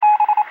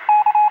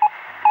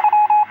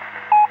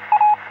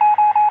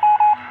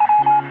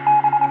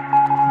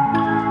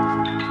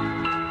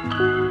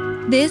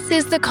This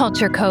is The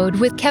Culture Code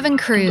with Kevin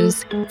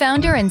Cruz,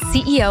 founder and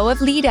CEO of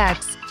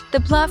LeadX, the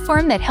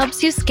platform that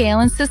helps you scale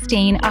and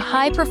sustain a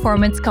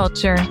high-performance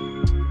culture.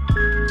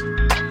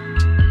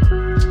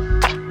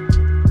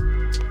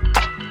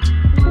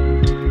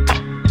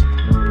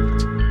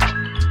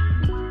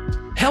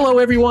 Hello,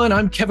 everyone.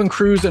 I'm Kevin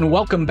Cruz, and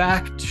welcome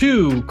back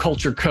to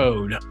Culture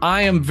Code.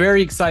 I am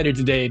very excited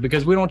today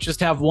because we don't just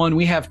have one,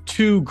 we have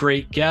two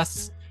great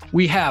guests.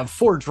 We have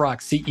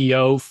ForgeRock's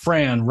CEO,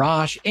 Fran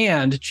Rosch,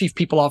 and Chief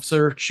People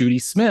Officer, Tschudy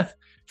Smith.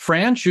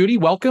 Fran, Tschudy,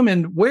 welcome.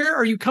 And where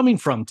are you coming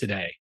from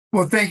today?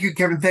 Well, thank you,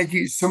 Kevin. Thank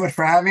you so much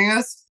for having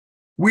us.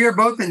 We are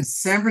both in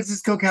San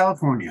Francisco,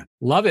 California.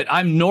 Love it.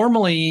 I'm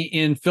normally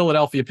in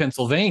Philadelphia,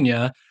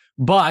 Pennsylvania,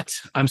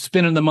 but I'm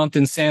spending the month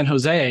in San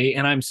Jose,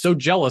 and I'm so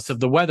jealous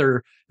of the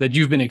weather that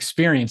you've been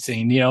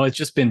experiencing. You know, it's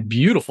just been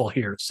beautiful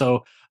here.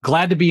 So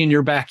glad to be in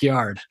your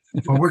backyard.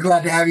 Well, we're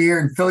glad to have you here.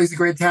 And Philly's a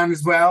great town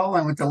as well.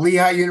 I went to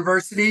Lehigh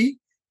University.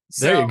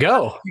 So there you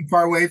go. Not too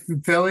far away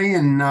from Philly,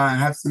 and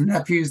have some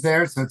nephews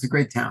there. So it's a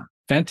great town.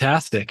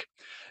 Fantastic.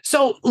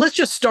 So let's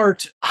just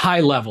start high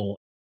level.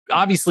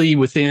 Obviously,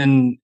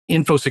 within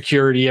info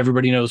security,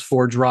 everybody knows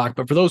ForgeRock.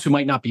 But for those who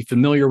might not be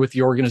familiar with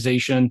the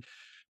organization,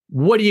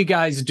 what do you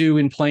guys do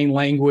in plain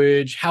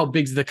language? How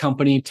big's the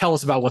company? Tell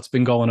us about what's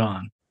been going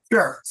on.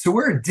 Sure. So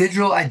we're a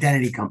digital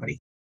identity company.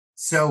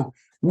 So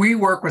we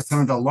work with some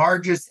of the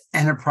largest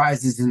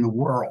enterprises in the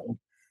world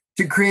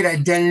to create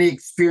identity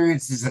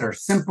experiences that are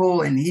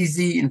simple and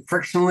easy and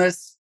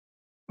frictionless,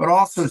 but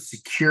also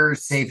secure,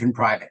 safe, and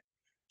private.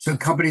 So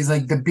companies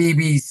like the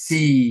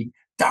BBC,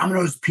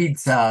 Domino's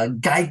Pizza,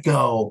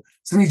 Geico,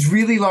 some of these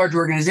really large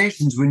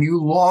organizations, when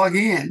you log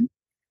in,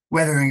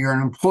 whether you're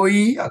an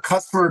employee, a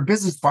customer, or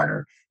business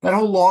partner, that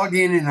whole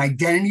login and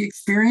identity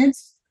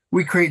experience,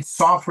 we create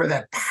software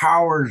that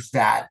powers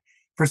that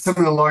for some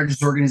of the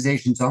largest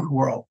organizations in the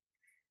world.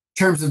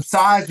 In terms of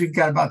size, we've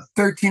got about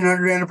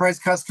 1,300 enterprise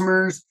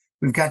customers.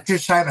 We've got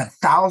just shy of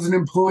 1,000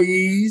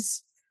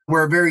 employees.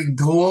 We're a very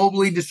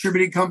globally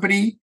distributed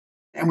company,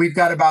 and we've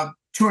got about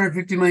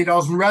 $250 million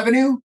in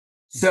revenue.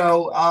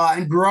 So,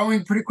 and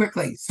growing pretty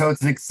quickly. So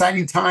it's an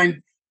exciting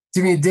time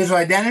to be in digital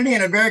identity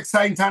and a very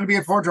exciting time to be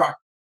at ForgeRock.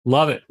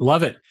 Love it.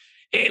 Love it.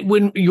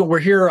 When we're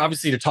here,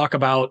 obviously, to talk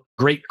about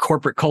great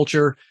corporate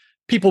culture,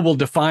 people will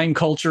define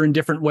culture in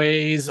different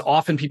ways.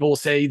 Often people will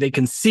say they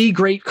can see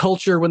great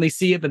culture when they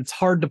see it, but it's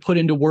hard to put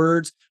into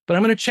words. But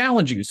I'm going to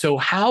challenge you. So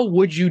how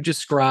would you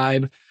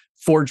describe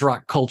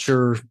ForgeRock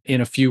culture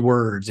in a few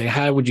words? And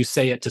how would you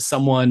say it to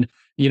someone,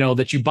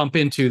 that you bump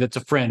into that's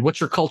a friend?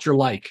 What's your culture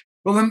like?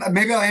 Well, then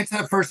maybe I'll answer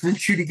that first, and then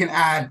Tschudy can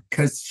add,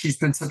 because she's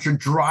been such a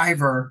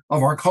driver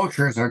of our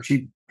culture as our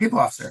Chief People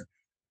Officer.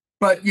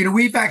 But,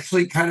 we've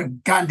actually kind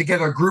of gotten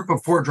together a group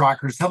of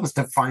ForgeRockers to help us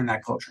define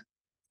that culture.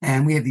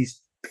 And we have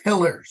these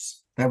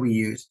pillars that we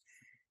use.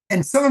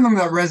 And some of them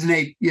that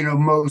resonate,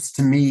 most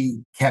to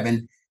me,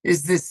 Kevin,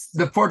 is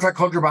the ForgeRock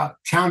culture about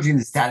challenging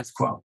the status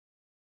quo.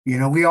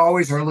 We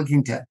always are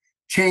looking to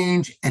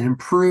change and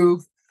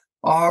improve.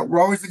 We're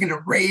always looking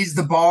to raise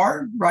the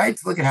bar, right?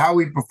 To look at how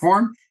we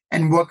perform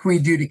and what can we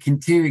do to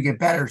continue to get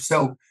better.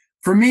 So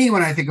for me,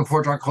 when I think of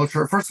ForgeRock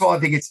culture, first of all, I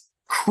think it's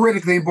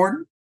critically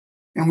important.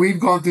 And we've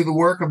gone through the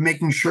work of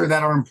making sure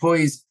that our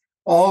employees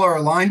all are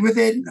aligned with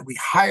it, that we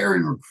hire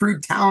and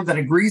recruit talent that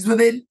agrees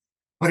with it,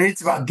 but it's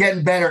about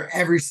getting better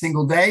every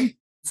single day.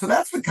 So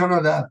that's what kind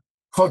of the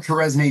culture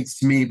resonates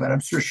to me, but I'm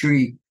sure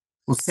Tschudy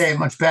will say it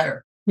much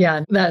better.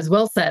 Yeah, that is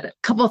well said. A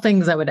couple of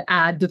things I would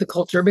add to the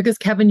culture, because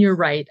Kevin, you're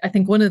right. I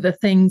think one of the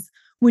things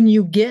when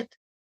you get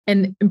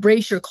and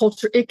embrace your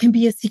culture, it can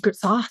be a secret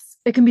sauce.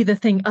 It can be the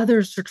thing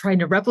others are trying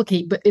to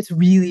replicate, but it's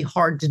really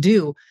hard to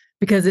do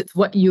because it's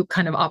what you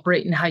kind of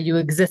operate and how you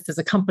exist as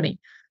a company.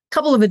 A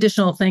couple of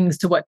additional things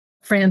to what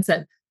Fran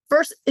said.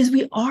 First is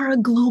we are a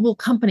global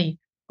company,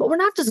 but we're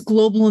not just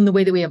global in the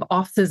way that we have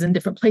offices in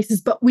different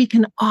places, but we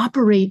can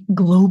operate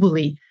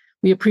globally.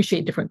 We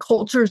appreciate different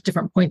cultures,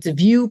 different points of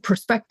view,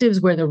 perspectives,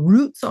 where the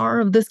roots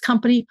are of this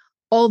company,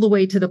 all the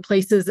way to the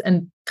places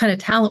and kind of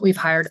talent we've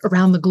hired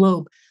around the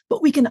globe.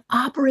 But we can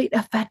operate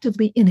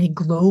effectively in a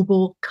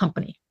global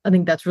company. I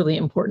think that's really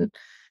important.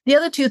 The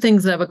other two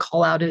things that I would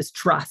call out is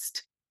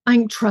trust. I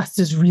think trust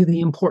is really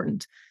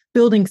important.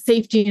 Building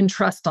safety and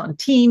trust on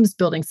teams,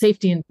 building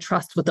safety and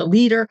trust with a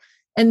leader,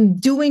 and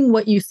doing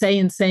what you say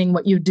and saying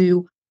what you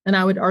do. And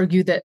I would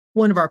argue that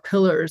one of our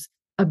pillars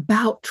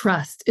about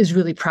trust is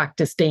really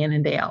practiced day in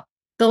and day out.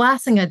 The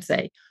last thing I'd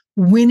say,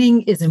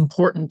 winning is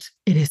important.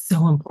 It is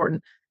so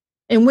important.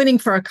 And winning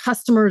for our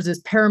customers is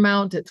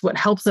paramount. It's what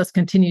helps us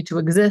continue to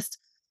exist.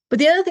 But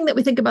the other thing that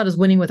we think about is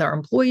winning with our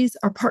employees,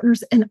 our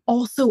partners, and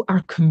also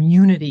our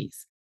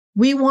communities.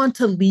 We want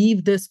to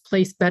leave this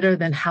place better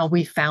than how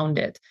we found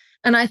it.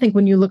 And I think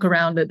when you look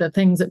around at the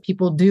things that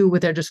people do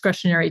with their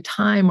discretionary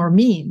time or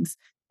means,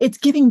 it's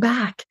giving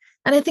back.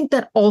 And I think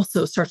that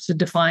also starts to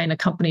define a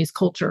company's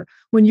culture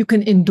when you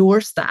can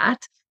endorse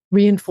that,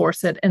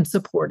 reinforce it, and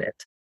support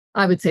it.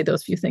 I would say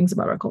those few things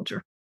about our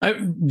culture.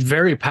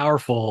 Very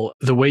powerful,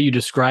 the way you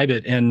describe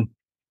it. And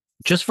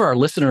just for our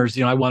listeners,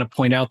 I want to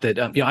point out that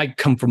I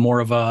come from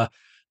more of a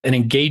an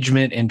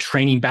engagement and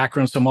training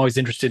background, so I'm always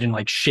interested in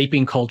like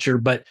shaping culture.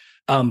 But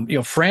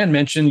you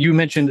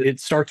mentioned it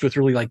starts with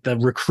really like the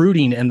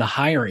recruiting and the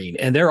hiring.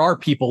 And there are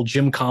people,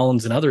 Jim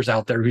Collins and others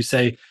out there who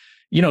say,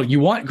 you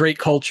want great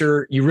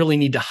culture, you really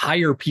need to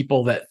hire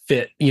people that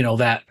fit,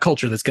 that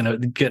culture that's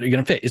going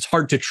to fit. It's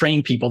hard to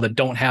train people that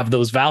don't have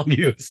those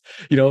values.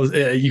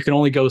 You can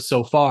only go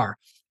so far.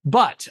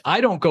 But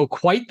I don't go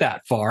quite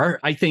that far.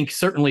 I think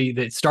certainly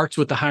that it starts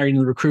with the hiring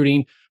and the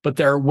recruiting, but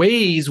there are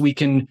ways we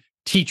can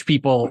teach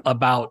people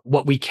about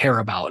what we care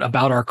about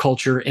our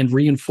culture, and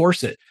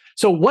reinforce it.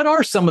 So what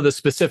are some of the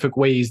specific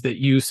ways that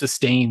you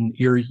sustain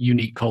your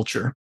unique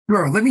culture?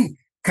 Sure. Let me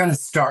kind of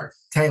tell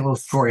you a little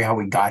story how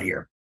we got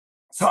here.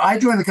 So I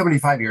joined the company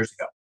 5 years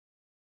ago.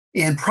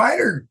 And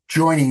prior to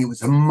joining, it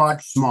was a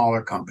much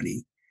smaller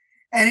company.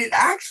 And it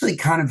actually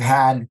kind of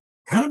had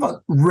kind of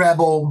a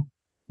rebel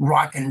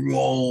rock and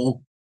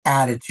roll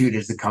attitude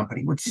as a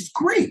company, which is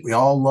great. We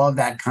all love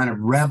that kind of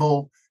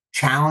rebel,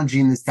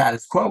 challenging the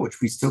status quo,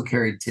 which we still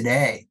carry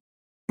today.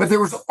 But there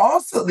was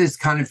also this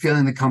kind of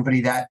feeling in the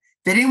company that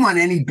they didn't want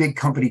any big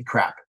company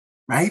crap,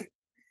 right?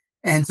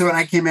 And so when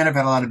I came in, I've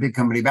had a lot of big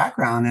company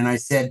background, and I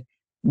said,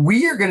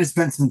 we are going to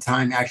spend some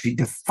time actually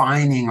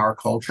defining our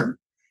culture,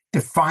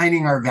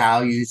 defining our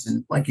values,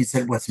 and like you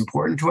said, what's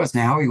important to us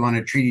and how we want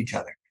to treat each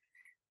other.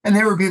 And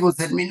there were people who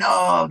said to me,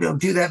 no, don't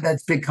do that.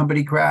 That's big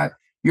company crap.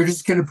 You're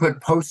just going to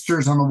put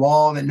posters on the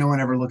wall that no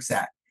one ever looks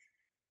at.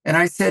 And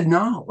I said,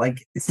 no,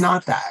 it's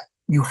not that.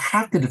 You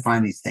have to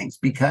define these things,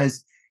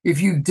 because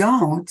if you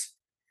don't,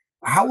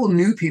 how will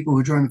new people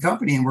who join the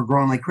company and we're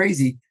growing like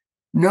crazy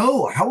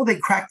know? How will they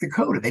crack the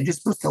code? Are they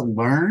just supposed to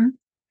learn?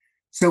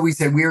 So we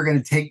said, we are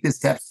going to take the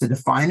steps to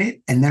define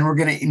it, and then we're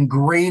going to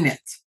ingrain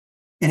it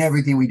in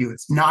everything we do.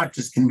 It's not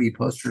just going to be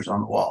posters on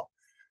the wall.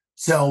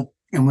 So,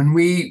 and when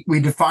we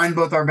define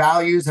both our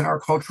values and our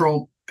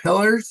cultural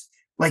pillars,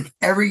 like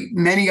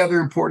many other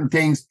important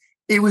things,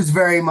 it was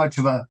very much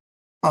of a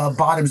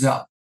bottoms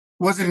up.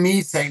 It wasn't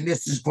me saying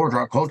this is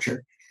ForgeRock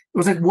culture. It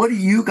was like, what do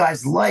you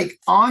guys like?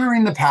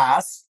 Honoring the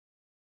past,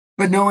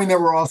 but knowing that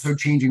we're also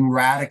changing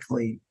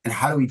radically, and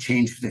how do we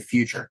change for the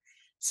future?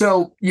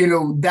 So,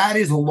 that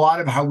is a lot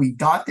of how we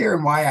got there,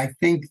 and why I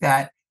think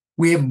that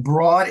we have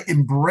broad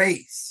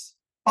embrace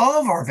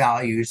of our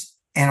values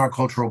and our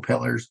cultural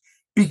pillars,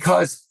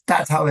 because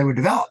that's how they were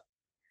developed.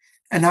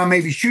 And now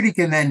maybe Tschudy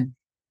can then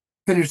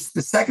finish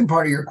the second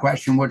part of your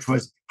question, which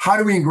was, how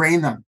do we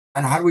ingrain them?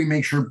 And how do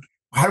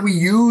we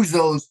use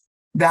those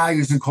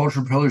values and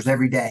cultural pillars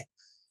every day?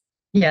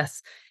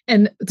 Yes.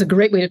 And it's a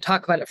great way to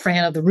talk about it,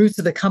 Fran, of the roots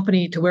of the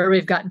company to where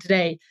we've gotten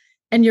today.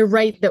 And you're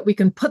right that we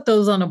can put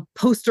those on a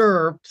poster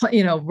or,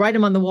 write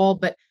them on the wall,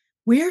 but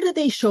where do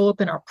they show up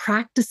in our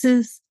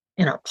practices,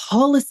 in our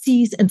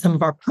policies, and some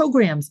of our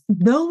programs?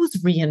 Those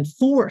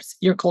reinforce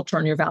your culture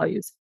and your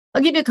values.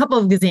 I'll give you a couple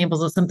of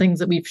examples of some things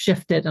that we've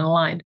shifted and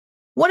aligned.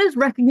 One is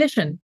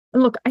recognition.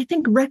 And look, I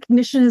think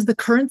recognition is the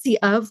currency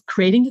of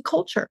creating a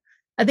culture.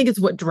 I think it's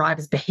what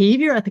drives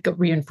behavior. I think it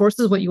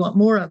reinforces what you want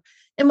more of.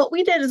 And what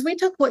we did is we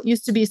took what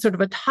used to be sort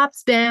of a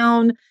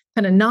tops-down,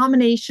 kind of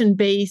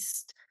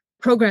nomination-based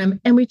program,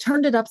 and we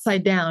turned it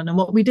upside down. And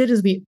what we did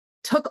is we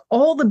took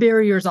all the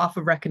barriers off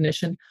of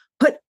recognition,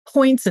 put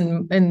points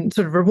and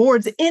sort of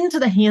rewards into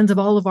the hands of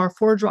all of our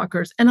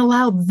ForgeRockers, and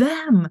allowed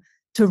them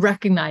to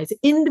recognize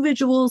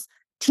individuals,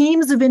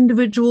 teams of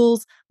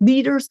individuals,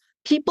 leaders,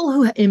 people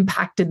who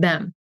impacted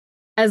them.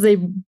 As they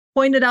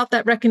pointed out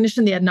that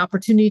recognition, they had an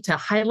opportunity to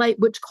highlight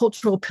which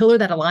cultural pillar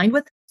that aligned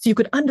with, so you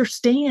could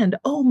understand,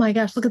 oh my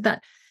gosh, look at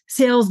that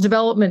sales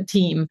development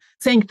team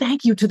saying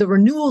thank you to the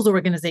renewals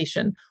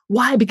organization.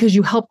 Why? Because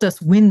you helped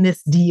us win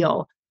this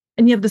deal.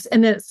 And you have this,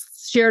 and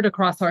it's shared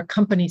across our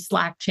company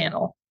Slack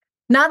channel.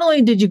 Not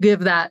only did you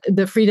give that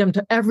the freedom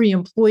to every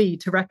employee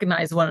to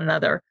recognize one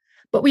another,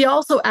 but we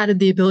also added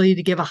the ability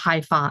to give a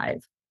high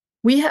five.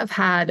 We have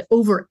had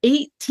over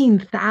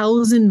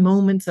 18,000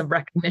 moments of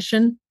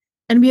recognition,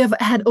 and we have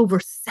had over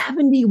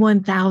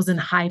 71,000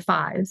 high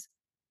fives.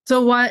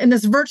 So in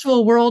this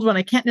virtual world, when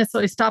I can't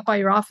necessarily stop by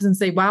your office and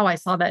say, wow, I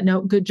saw that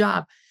note, good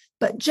job.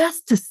 But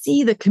just to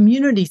see the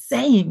community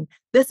saying,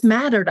 this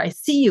mattered, I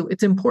see you,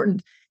 it's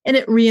important. And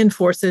it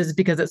reinforces,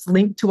 because it's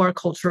linked to our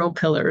cultural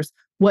pillars,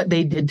 what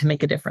they did to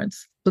make a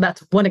difference. So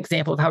that's one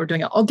example of how we're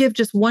doing it. I'll give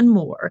just one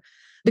more,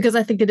 because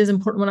I think it is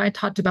important when I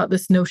talked about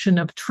this notion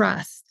of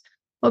trust.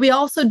 What we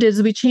also did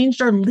is we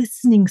changed our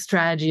listening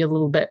strategy a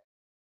little bit.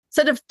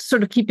 Instead of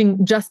sort of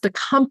keeping just a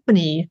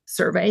company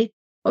survey,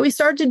 what we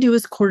started to do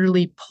is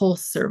quarterly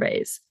pulse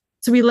surveys.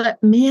 So we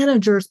let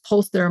managers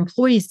pulse their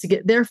employees to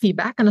get their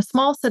feedback on a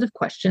small set of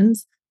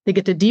questions. They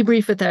get to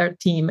debrief with their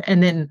team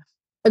and then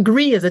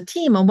agree as a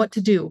team on what to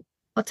do.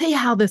 I'll tell you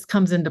how this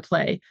comes into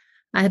play.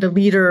 I had a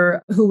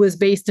leader who was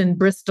based in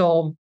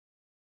Bristol,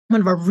 one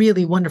of our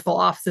really wonderful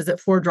offices at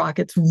ForgeRock.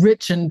 It's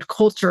rich in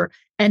culture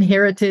and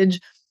heritage.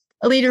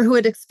 A leader who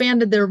had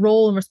expanded their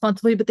role and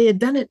responsibility, but they had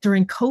done it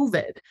during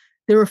COVID.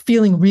 They were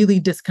feeling really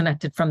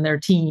disconnected from their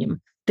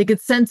team. They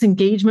could sense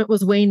engagement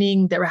was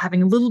waning. They were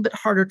having a little bit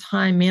harder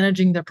time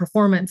managing their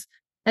performance.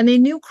 And they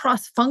knew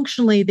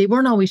cross-functionally, they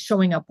weren't always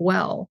showing up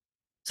well.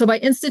 So by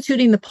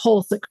instituting the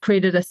pulse, it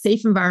created a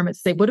safe environment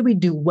to say, what do we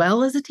do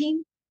well as a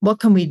team? What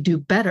can we do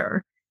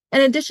better?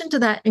 In addition to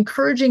that,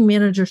 encouraging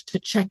managers to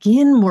check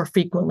in more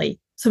frequently.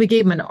 So we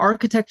gave them an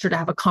architecture to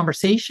have a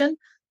conversation,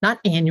 not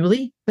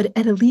annually, but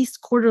at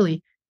least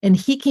quarterly. And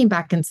he came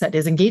back and said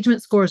his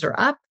engagement scores are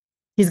up.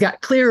 He's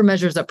got clearer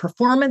measures of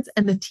performance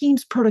and the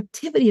team's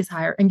productivity is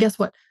higher. And guess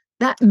what?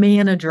 That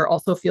manager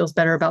also feels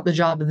better about the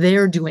job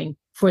they're doing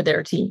for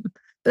their team.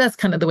 But that's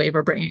kind of the way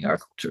we're bringing our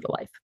culture to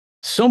life.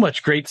 So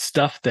much great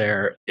stuff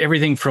there.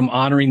 Everything from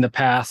honoring the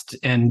past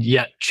and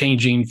yet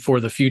changing for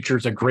the future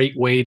is a great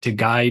way to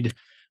guide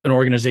an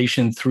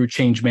organization through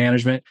change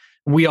management.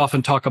 We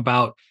often talk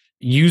about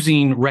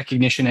using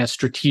recognition as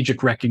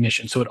strategic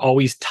recognition. So it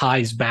always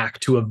ties back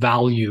to a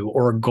value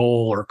or a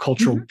goal or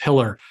cultural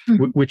pillar,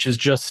 which is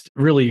just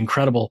really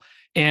incredible.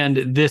 And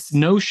this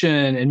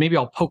notion, and maybe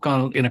I'll poke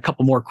on in a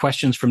couple more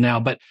questions from now,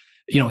 but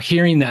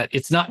hearing that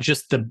it's not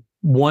just the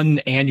one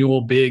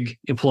annual big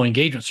employee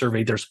engagement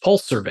survey, there's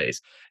pulse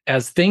surveys.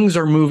 As things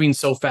are moving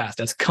so fast,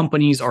 as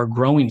companies are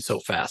growing so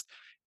fast,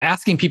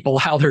 asking people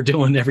how they're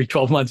doing every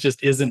 12 months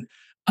just isn't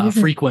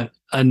frequent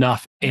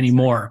enough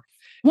anymore.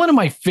 One of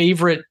my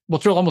favorite,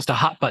 it's almost a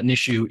hot button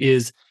issue,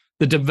 is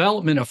the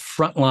development of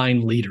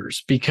frontline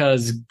leaders,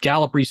 because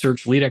Gallup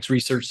research, LeadX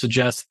research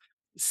suggests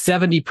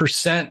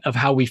 70% of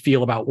how we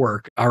feel about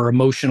work, our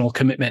emotional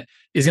commitment,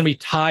 is going to be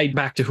tied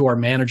back to who our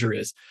manager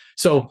is.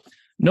 So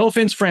no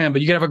offense, Fran,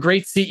 but you can have a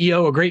great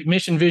CEO, a great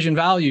mission, vision,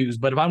 values,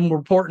 but if I'm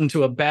reporting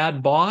to a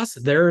bad boss,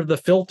 they're the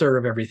filter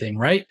of everything,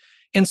 right?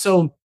 And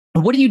so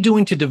what are you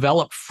doing to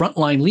develop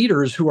frontline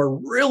leaders who are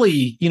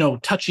really,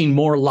 touching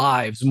more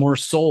lives, more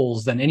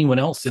souls than anyone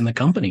else in the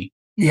company?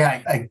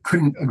 Yeah, I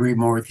couldn't agree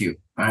more with you,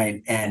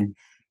 right? And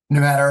no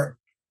matter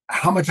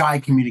how much I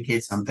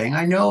communicate something,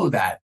 I know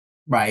that,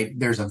 right,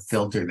 there's a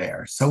filter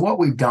there. So what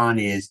we've done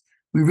is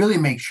we really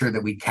make sure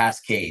that we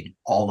cascade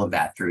all of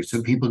that through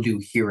so people do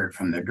hear it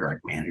from their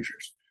direct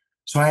managers.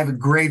 So I have a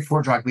great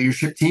ForgeRock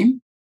leadership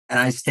team, and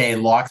I stay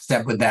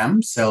lockstep with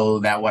them so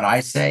that what I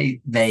say,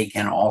 they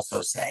can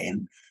also say.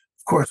 And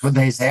of course, what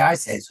they say, I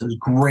say. So it's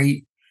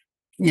great.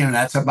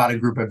 That's about a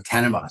group of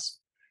 10 of us.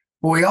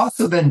 But we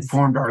also then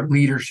formed our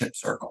leadership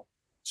circle.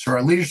 So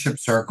our leadership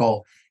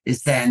circle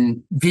is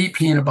then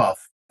VP and above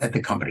at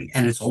the company.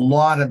 And it's a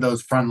lot of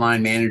those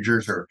frontline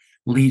managers are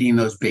leading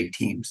those big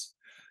teams.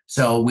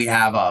 So we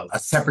have a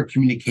separate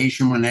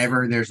communication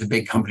whenever there's a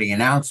big company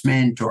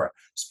announcement or a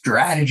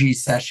strategy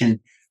session.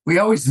 We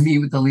always meet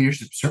with the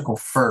leadership circle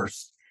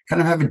first,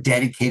 kind of have a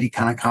dedicated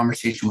kind of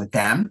conversation with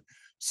them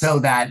so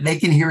that they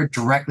can hear it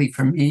directly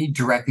from me,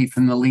 directly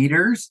from the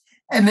leaders,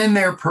 and then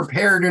they're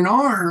prepared and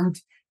armed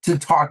to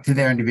talk to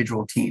their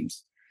individual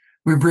teams.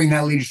 We bring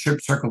that leadership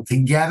circle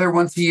together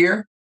once a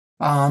year,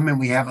 and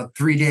we have a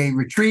 3-day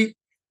retreat,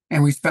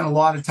 and we spend a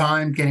lot of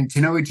time getting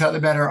to know each other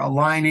better,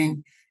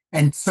 aligning.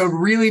 And so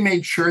really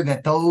make sure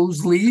that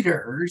those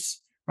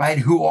leaders, right,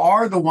 who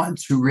are the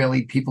ones who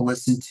really people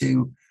listen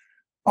to,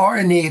 are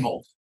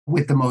enabled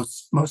with the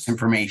most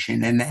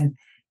information. And then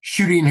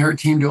Tschudy and her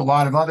team do a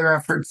lot of other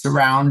efforts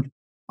around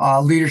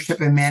leadership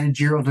and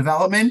managerial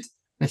development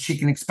that she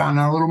can expound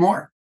on a little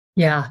more.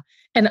 Yeah.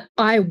 And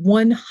I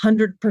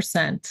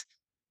 100%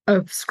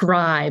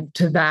 ascribe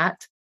to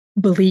that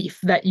belief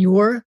that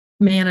your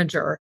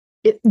manager,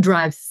 it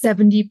drives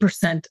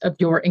 70% of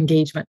your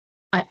engagement.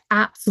 I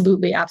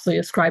absolutely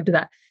ascribe to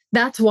that.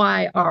 That's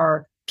why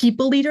our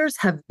people leaders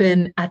have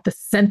been at the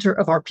center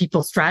of our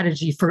people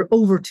strategy for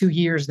over 2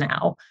 years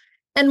now.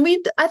 And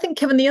I think,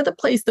 Kevin, the other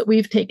place that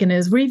we've taken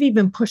is we've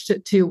even pushed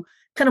it to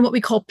kind of what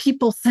we call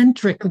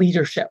people-centric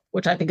leadership,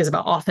 which I think is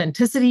about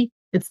authenticity.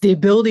 It's the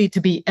ability to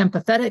be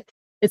empathetic.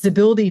 It's the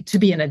ability to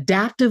be an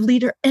adaptive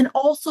leader. And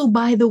also,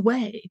 by the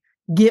way,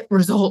 get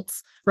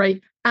results, right?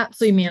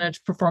 Absolutely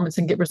manage performance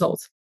and get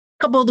results.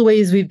 A couple of the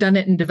ways we've done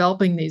it in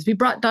developing these, we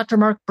brought Dr.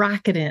 Mark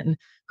Brackett in,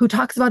 who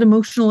talks about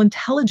emotional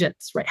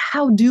intelligence, right?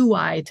 How do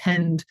I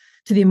tend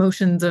to the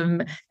emotions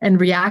and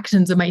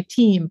reactions of my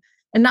team?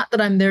 And not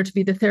that I'm there to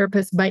be the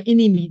therapist by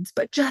any means,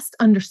 but just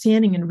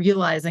understanding and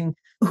realizing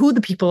who the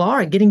people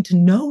are, getting to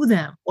know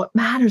them, what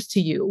matters to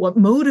you, what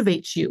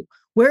motivates you,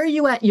 where are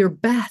you at your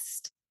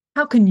best?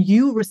 How can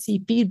you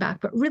receive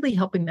feedback, but really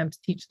helping them to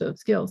teach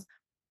those skills.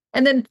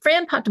 And then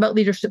Fran talked about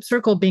Leadership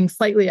Circle being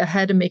slightly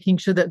ahead and making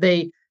sure that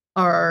they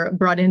are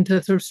brought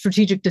into sort of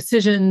strategic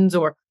decisions,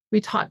 or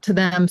we talk to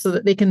them so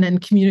that they can then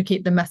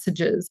communicate the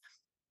messages.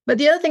 But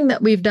the other thing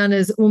that we've done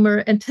is when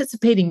we're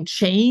anticipating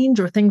change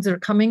or things that are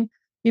coming,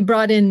 we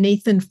brought in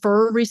Nathan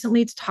Furr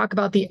recently to talk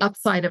about the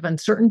upside of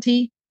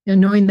uncertainty,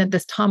 knowing that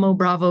this Tomo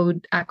Bravo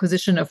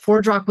acquisition of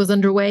ForgeRock was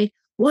underway,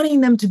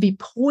 wanting them to be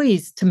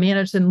poised to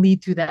manage and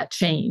lead through that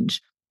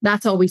change.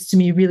 That's always, to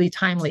me, really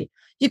timely.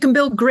 You can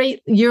build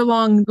great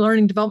year-long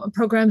learning development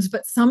programs,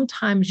 but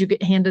sometimes you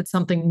get handed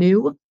something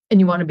new and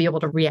you want to be able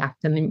to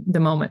react in the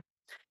moment.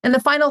 And the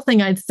final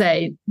thing I'd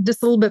say,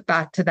 just a little bit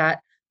back to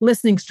that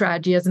listening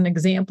strategy as an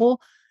example,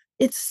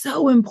 it's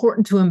so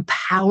important to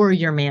empower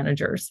your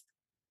managers.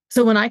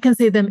 So when I can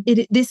say to them,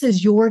 this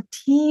is your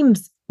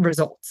team's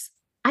results.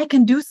 I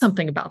can do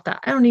something about that.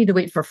 I don't need to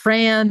wait for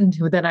Fran,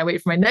 who then I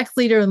wait for my next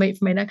leader and wait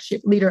for my next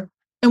leader.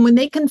 And when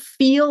they can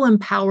feel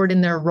empowered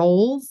in their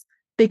roles,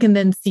 they can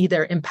then see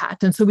their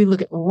impact. And so we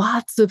look at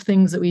lots of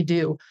things that we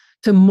do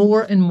to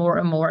more and more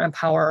and more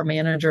empower our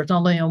managers, not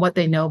only on what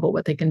they know, but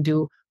what they can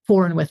do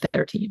for and with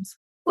their teams.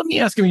 Let me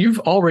ask you, you've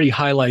already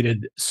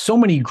highlighted so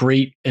many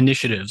great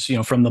initiatives,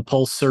 from the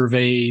pulse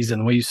surveys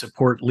and the way you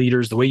support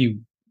leaders, the way you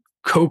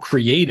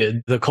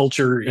co-created the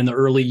culture in the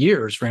early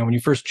years, Fran, when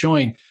you first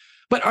joined.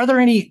 But are there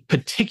any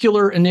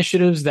particular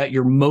initiatives that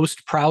you're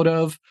most proud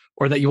of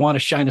or that you want to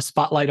shine a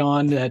spotlight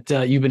on that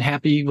you've been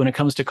happy when it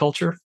comes to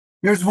culture?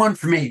 There's one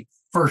for me,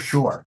 for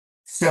sure.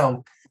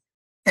 So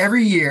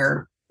every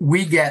year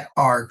we get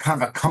our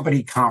kind of a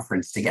company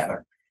conference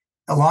together.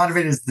 A lot of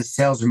it is the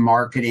sales and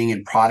marketing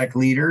and product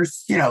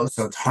leaders,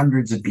 so it's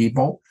hundreds of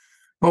people.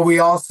 But we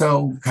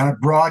also kind of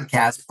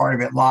broadcast part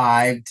of it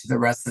live to the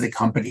rest of the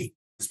company,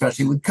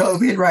 especially with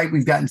COVID, right?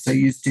 We've gotten so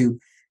used to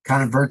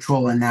kind of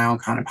virtual and now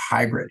kind of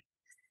hybrid.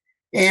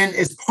 And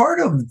as part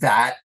of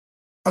that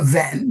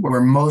event,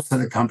 where most of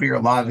the company or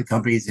a lot of the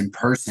company is in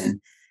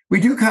person, we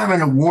do kind of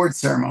an award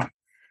ceremony.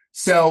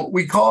 So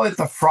we call it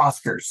the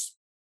Froscars,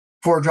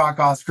 ForgeRock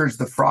Oscars,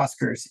 the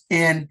Froscars,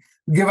 and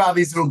we give out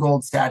these little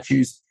gold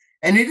statues.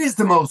 And it is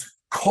the most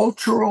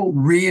cultural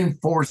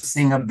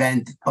reinforcing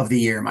event of the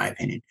year, in my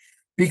opinion,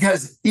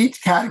 because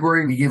each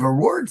category we give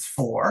awards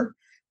for,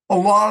 a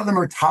lot of them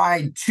are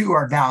tied to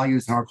our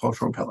values and our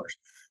cultural pillars,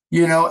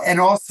 and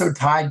also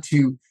tied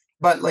to,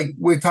 but like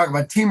we talk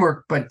about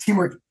teamwork, but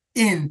teamwork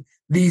in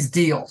these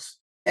deals.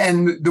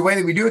 And the way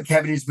that we do it,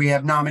 Kevin, is we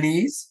have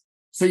nominees.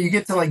 So you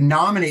get to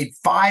nominate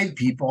 5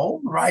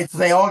 people, right? So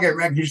they all get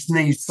recognition.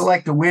 Then you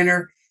select a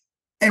winner.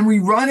 And we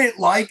run it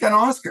like an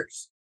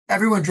Oscars.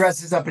 Everyone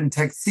dresses up in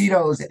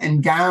tuxedos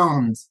and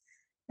gowns.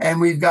 And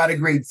we've got a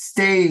great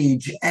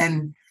stage.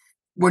 And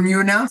when you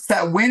announce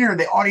that winner,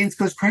 the audience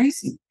goes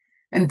crazy.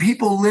 And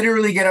people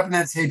literally get up on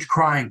that stage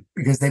crying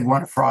because they've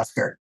won a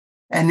Froscar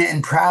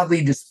and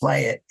proudly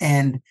display it.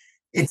 And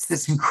it's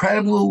this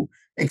incredible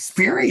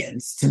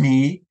experience to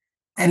me.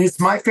 And it's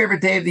my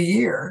favorite day of the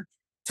year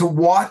to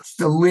watch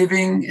the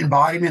living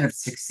embodiment of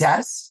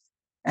success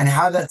and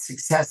how that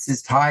success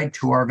is tied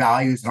to our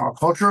values and our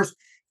cultures.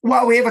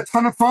 Well, we have a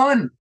ton of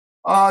fun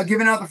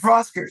giving out the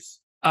Froscars.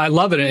 I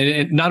love it.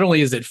 And not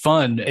only is it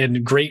fun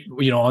and great,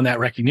 on that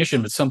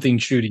recognition, but something,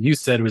 Tschudy, you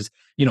said was,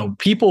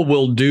 people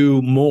will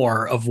do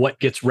more of what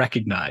gets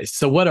recognized.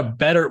 So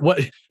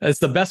it's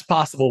the best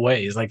possible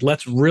way is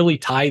let's really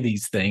tie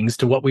these things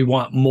to what we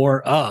want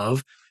more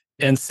of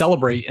and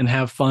celebrate and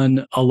have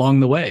fun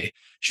along the way.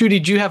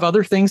 Tschudy, do you have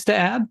other things to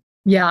add?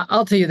 Yeah,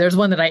 I'll tell you, there's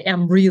one that I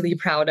am really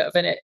proud of,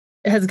 and it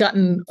has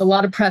gotten a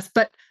lot of press,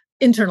 but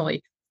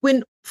internally,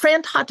 when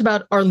Fran talked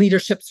about our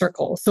leadership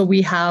circle, so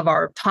we have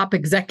our top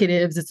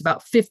executives, it's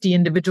about 50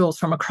 individuals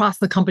from across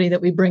the company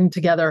that we bring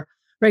together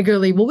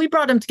regularly. Well, we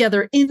brought them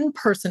together in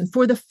person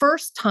for the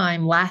first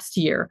time last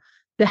year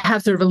to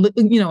have sort of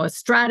a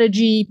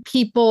strategy,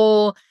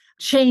 people,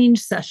 change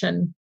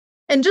session.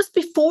 And just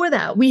before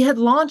that, we had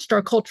launched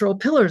our cultural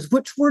pillars,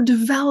 which were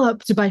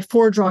developed by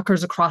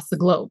ForgeRockers across the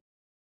globe.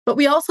 But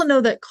we also know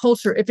that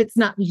culture, if it's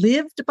not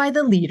lived by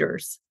the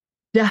leaders,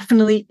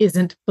 definitely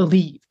isn't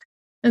believed.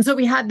 And so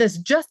we had this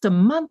just a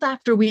month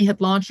after we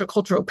had launched our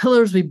cultural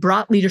pillars, we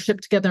brought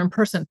leadership together in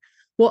person.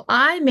 Well,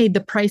 I made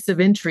the price of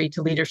entry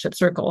to Leadership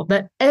Circle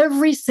that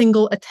every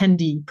single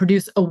attendee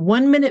produce a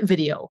 1-minute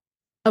video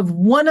of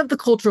one of the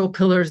cultural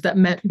pillars that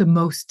meant the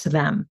most to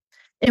them.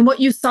 And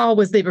what you saw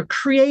was they were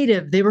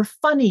creative, they were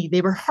funny,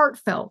 they were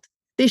heartfelt.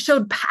 They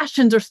showed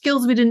passions or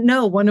skills we didn't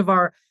know. One of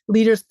our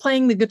leaders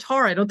playing the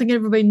guitar, I don't think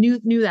everybody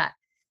knew that.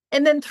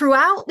 And then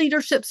throughout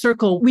Leadership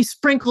Circle, we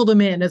sprinkled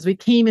them in as we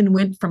came and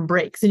went from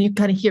breaks. And you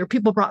kind of hear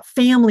people brought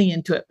family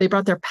into it. They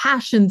brought their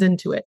passions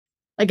into it.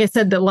 Like I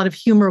said, that a lot of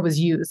humor was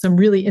used, some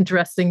really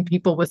interesting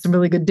people with some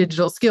really good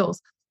digital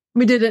skills.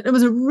 We did it. It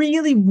was a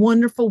really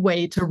wonderful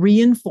way to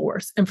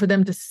reinforce and for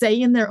them to say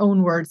in their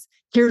own words,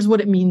 here's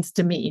what it means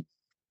to me.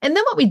 And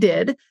then what we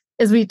did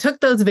is we took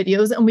those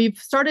videos and we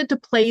started to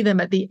play them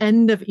at the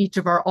end of each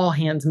of our all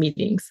hands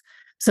meetings.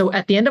 So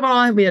at the end of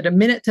all, we had a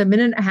minute to a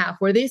minute and a half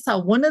where they saw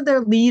one of their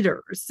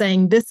leaders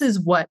saying, this is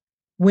what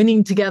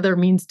winning together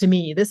means to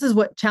me. This is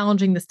what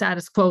challenging the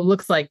status quo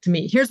looks like to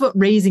me. Here's what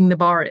raising the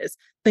bar is.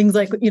 Things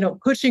like,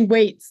 pushing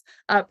weights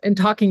up and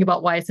talking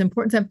about why it's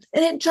important to them.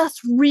 And it just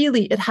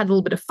really, it had a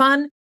little bit of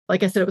fun.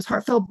 Like I said, it was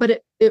heartfelt,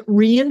 but it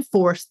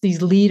reinforced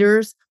these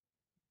leaders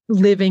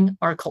living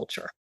our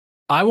culture.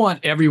 I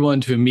want everyone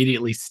to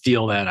immediately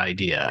steal that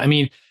idea. I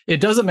mean, it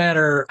doesn't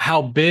matter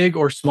how big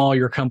or small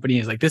your company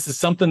is. This is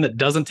something that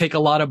doesn't take a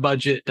lot of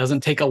budget,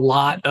 doesn't take a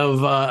lot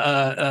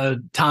of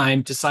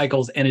time to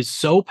cycles, and is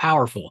so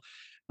powerful.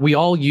 We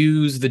all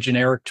use the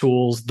generic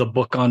tools, the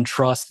book on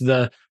trust,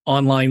 the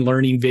online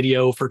learning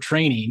video for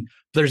training.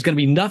 There's going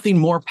to be nothing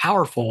more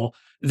powerful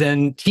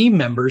than team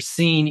members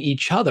seeing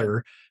each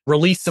other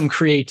release some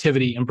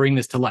creativity and bring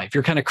this to life.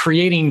 You're kind of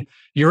creating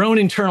your own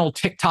internal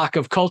TikTok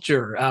of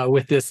culture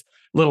with this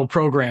little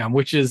program,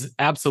 which is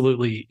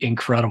absolutely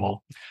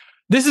incredible.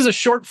 This is a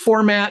short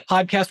format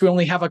podcast. We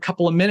only have a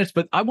couple of minutes,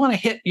 but I want to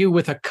hit you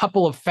with a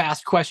couple of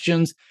fast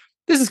questions.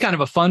 This is kind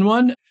of a fun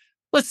one.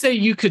 Let's say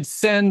you could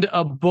send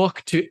a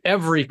book to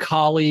every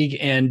colleague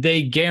and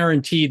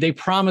they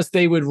promised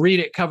they would read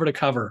it cover to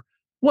cover.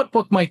 What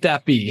book might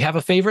that be? You have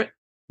a favorite?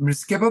 I'm going to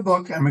skip a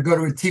book. I'm going to go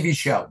to a TV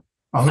show.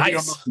 I hope you don't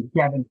Nice. mind,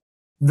 Kevin.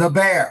 The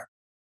Bear.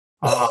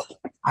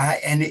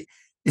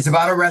 It's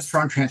about a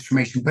restaurant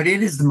transformation, but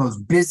it is the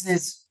most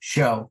business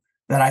show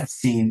that I've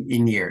seen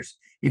in years.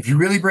 If you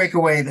really break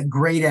away the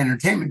great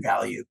entertainment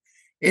value,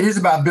 it is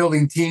about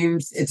building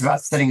teams. It's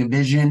about setting a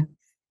vision.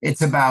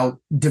 It's about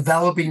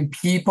developing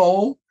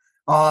people.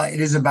 It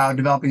is about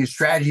developing a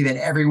strategy that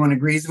everyone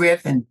agrees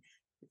with. And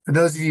for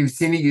those of you who've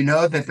seen it, you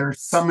know that there are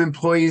some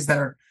employees that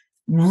are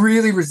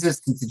really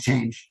resistant to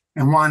change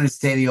and want to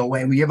stay the old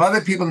way. We have other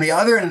people on the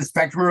other end of the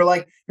spectrum who are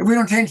like, if we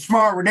don't change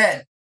tomorrow, we're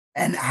dead.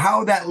 And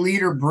how that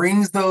leader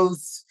brings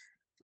those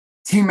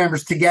team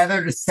members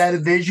together to set a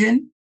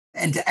vision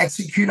and to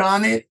execute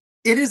on it,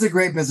 it is a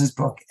great business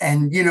book.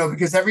 And,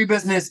 because every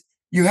business,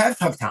 you have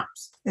tough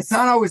times. It's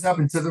not always up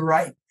and to the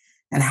right.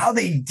 And how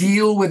they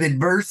deal with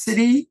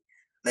adversity,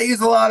 they use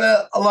a lot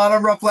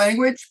of rough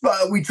language,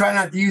 but we try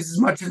not to use as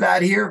much of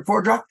that here at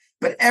ForgeRock.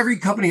 But every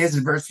company has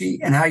adversity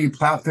and how you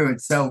plow through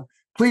it. So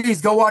please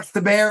go watch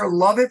The Bear.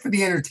 Love it for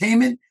the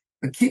entertainment,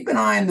 but keep an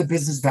eye on the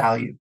business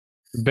value.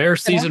 Bear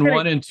season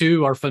 1 and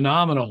 2 are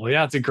phenomenal.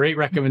 Yeah, it's a great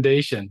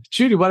recommendation.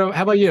 Tschudy,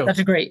 how about you?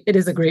 It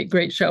is a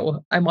great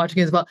show. I'm watching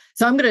it as well.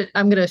 So I'm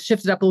gonna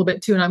shift it up a little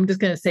bit too, and I'm just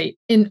gonna say,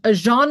 in a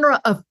genre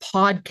of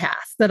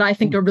podcasts that I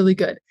think are really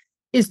good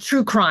is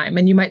true crime.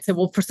 And you might say,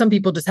 well, for some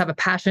people just have a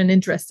passion and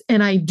interest,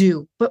 and I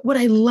do. But what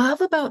I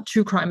love about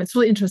true crime, it's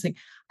really interesting.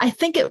 I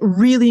think it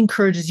really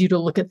encourages you to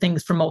look at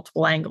things from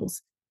multiple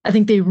angles. I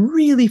think they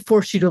really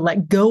force you to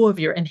let go of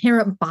your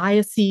inherent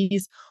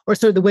biases or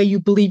sort of the way you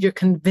believe you're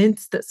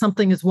convinced that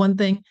something is one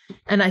thing.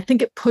 And I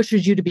think it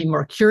pushes you to be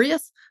more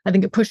curious. I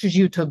think it pushes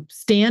you to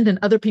stand in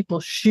other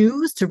people's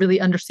shoes to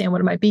really understand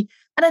what it might be.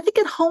 And I think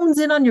it hones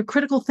in on your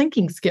critical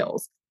thinking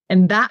skills.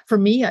 And that, for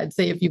me, I'd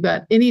say if you've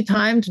got any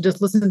time to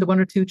just listen to one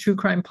or two true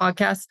crime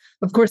podcasts,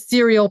 of course,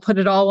 Serial put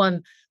it all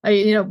on,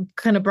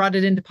 kind of brought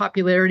it into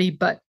popularity,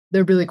 but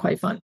they're really quite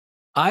fun.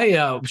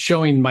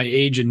 Showing my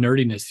age and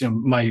nerdiness,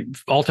 my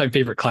all-time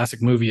favorite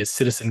classic movie is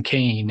Citizen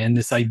Kane, and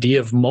this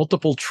idea of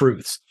multiple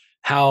truths,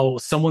 how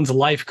someone's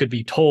life could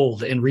be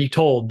told and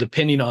retold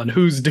depending on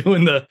who's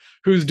doing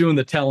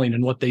the telling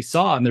and what they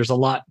saw. And there's a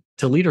lot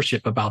to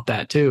leadership about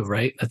that too,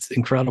 right? That's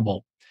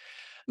incredible.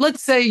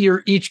 Let's say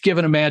you're each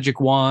given a magic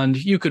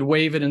wand. You could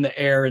wave it in the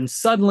air, and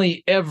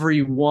suddenly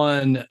every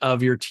one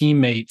of your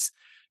teammates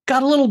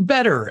got a little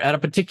better at a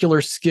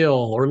particular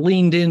skill or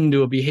leaned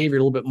into a behavior a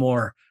little bit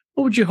more.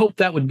 What would you hope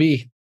that would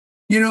be?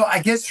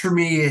 I guess for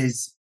me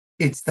it's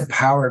the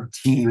power of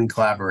team and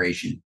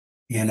collaboration.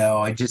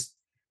 I just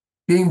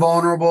being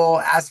vulnerable,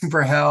 asking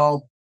for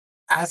help,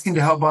 asking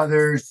to help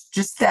others,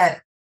 just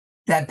that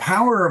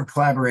power of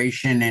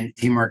collaboration and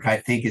teamwork, I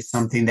think, is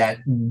something that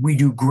we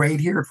do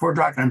great here at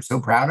ForgeRock, and I'm so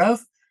proud of.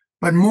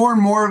 But more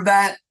and more of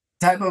that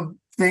type of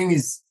thing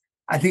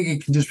I think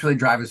it can just really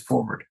drive us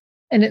forward.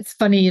 And it's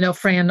funny,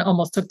 Fran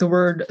almost took the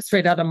word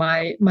straight out of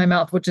my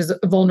mouth, which is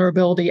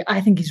vulnerability. I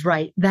think he's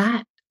right.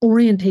 That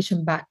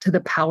orientation back to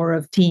the power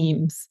of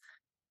teams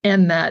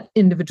and that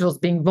individuals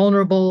being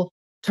vulnerable,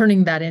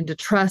 turning that into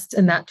trust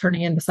and that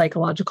turning into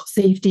psychological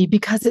safety,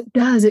 because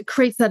it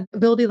creates that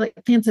ability, like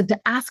Fran said, to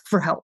ask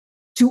for help,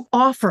 to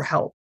offer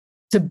help,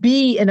 to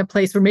be in a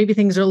place where maybe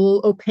things are a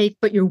little opaque,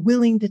 but you're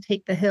willing to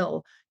take the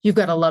hill. You've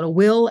got a lot of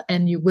will,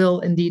 and you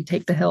will indeed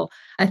take the hill.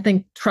 I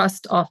think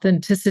trust,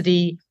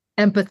 authenticity,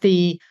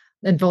 empathy,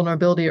 and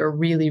vulnerability are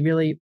really,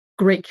 really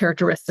great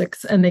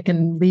characteristics, and they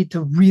can lead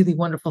to really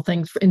wonderful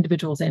things for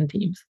individuals and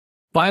teams.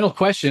 Final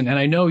question, and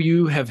I know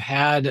you have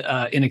had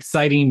an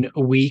exciting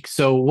week.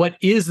 So what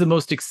is the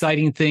most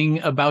exciting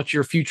thing about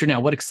your future now?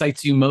 What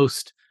excites you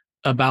most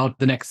about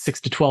the next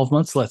 6 to 12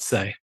 months, let's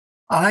say?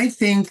 I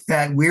think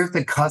that we're at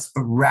the cusp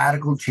of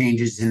radical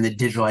changes in the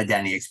digital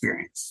identity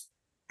experience.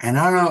 And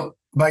I don't know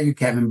about you,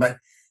 Kevin, but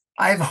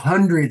I have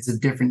hundreds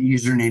of different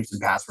usernames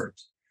and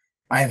passwords.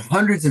 I have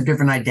hundreds of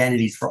different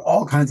identities for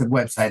all kinds of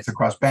websites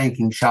across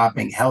banking,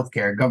 shopping,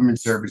 healthcare, government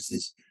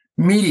services,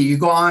 media, you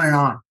go on and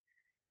on.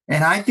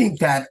 And I think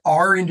that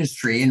our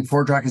industry, and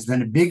ForgeRock has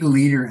been a big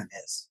leader in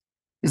this,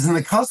 is in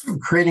the cusp of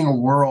creating a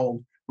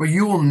world where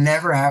you will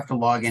never have to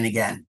log in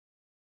again,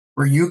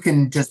 where you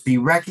can just be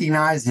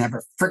recognized and have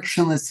a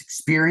frictionless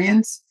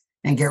experience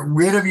and get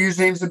rid of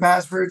usernames and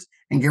passwords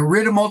and get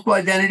rid of multiple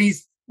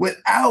identities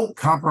without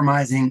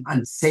compromising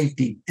on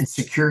safety and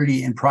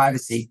security and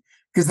privacy.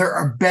 Because there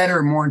are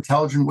better, more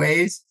intelligent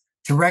ways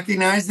to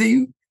recognize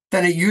you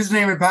than a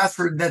username and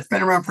password that's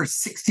been around for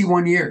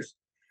 61 years.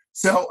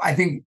 So I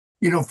think,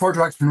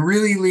 ForgeRock's been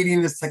really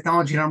leading this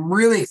technology, and I'm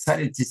really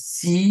excited to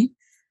see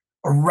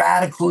a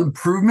radical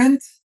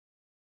improvement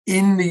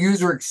in the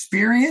user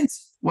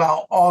experience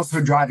while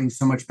also driving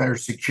so much better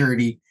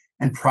security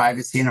and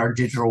privacy in our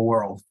digital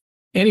world.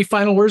 Any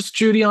final words,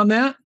 Tschudy, on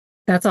that?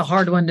 That's a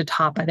hard one to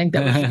top. I think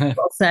that was really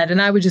well said.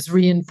 And I would just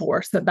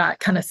reinforce that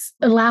kind of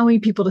allowing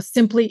people to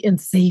simply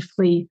and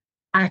safely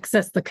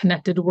access the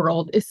connected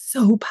world is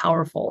so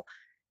powerful.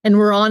 And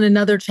we're on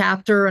another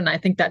chapter, and I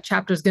think that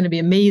chapter is going to be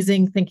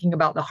amazing, thinking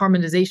about the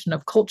harmonization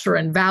of culture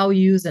and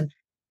values and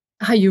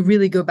how you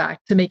really go back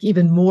to make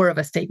even more of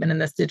a statement in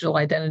this digital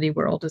identity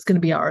world is going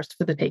to be ours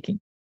for the taking.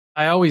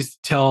 I always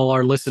tell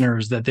our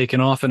listeners that they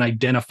can often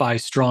identify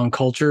strong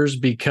cultures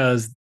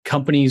because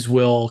companies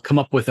will come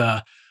up with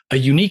a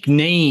unique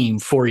name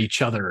for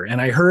each other.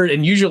 And I heard,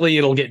 and usually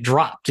it'll get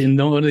dropped in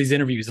one of these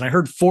interviews. And I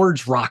heard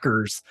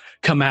ForgeRock's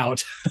come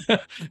out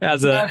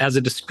as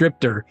a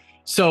descriptor.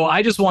 So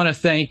I just want to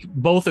thank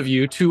both of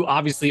you, two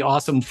obviously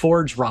awesome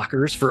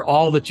ForgeRock's, for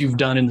all that you've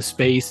done in the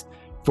space,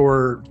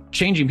 for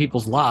changing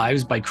people's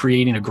lives by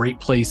creating a great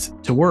place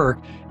to work.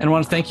 And I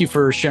want to thank you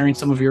for sharing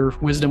some of your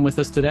wisdom with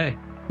us today.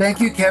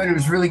 Thank you, Kevin. It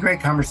was a really great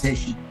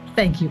conversation.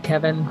 Thank you,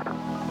 Kevin.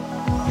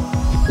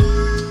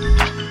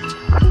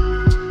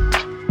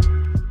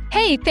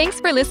 Hey, thanks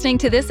for listening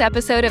to this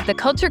episode of the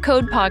Culture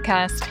Code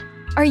podcast.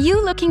 Are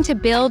you looking to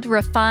build,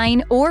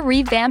 refine, or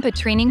revamp a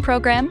training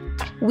program?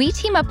 We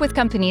team up with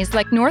companies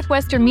like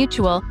Northwestern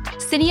Mutual,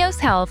 Syneos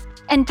Health,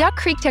 and Duck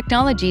Creek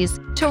Technologies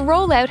to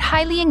roll out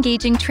highly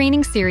engaging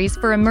training series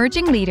for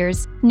emerging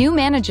leaders, new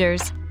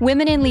managers,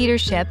 women in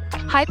leadership,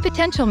 high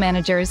potential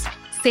managers,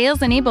 sales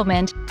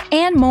enablement,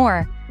 and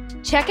more.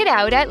 Check it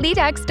out at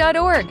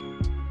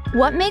leadx.org.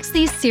 What makes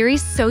these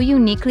series so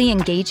uniquely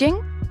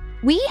engaging?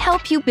 We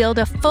help you build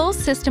a full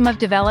system of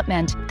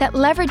development that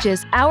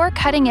leverages our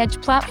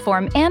cutting-edge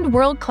platform and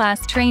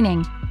world-class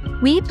training.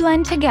 We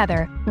blend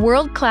together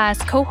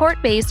world-class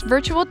cohort-based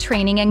virtual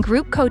training and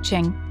group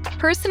coaching,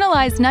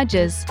 personalized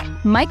nudges,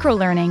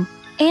 microlearning,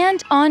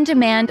 and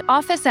on-demand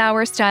office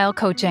hour style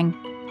coaching.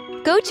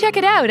 Go check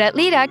it out at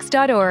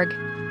leadx.org.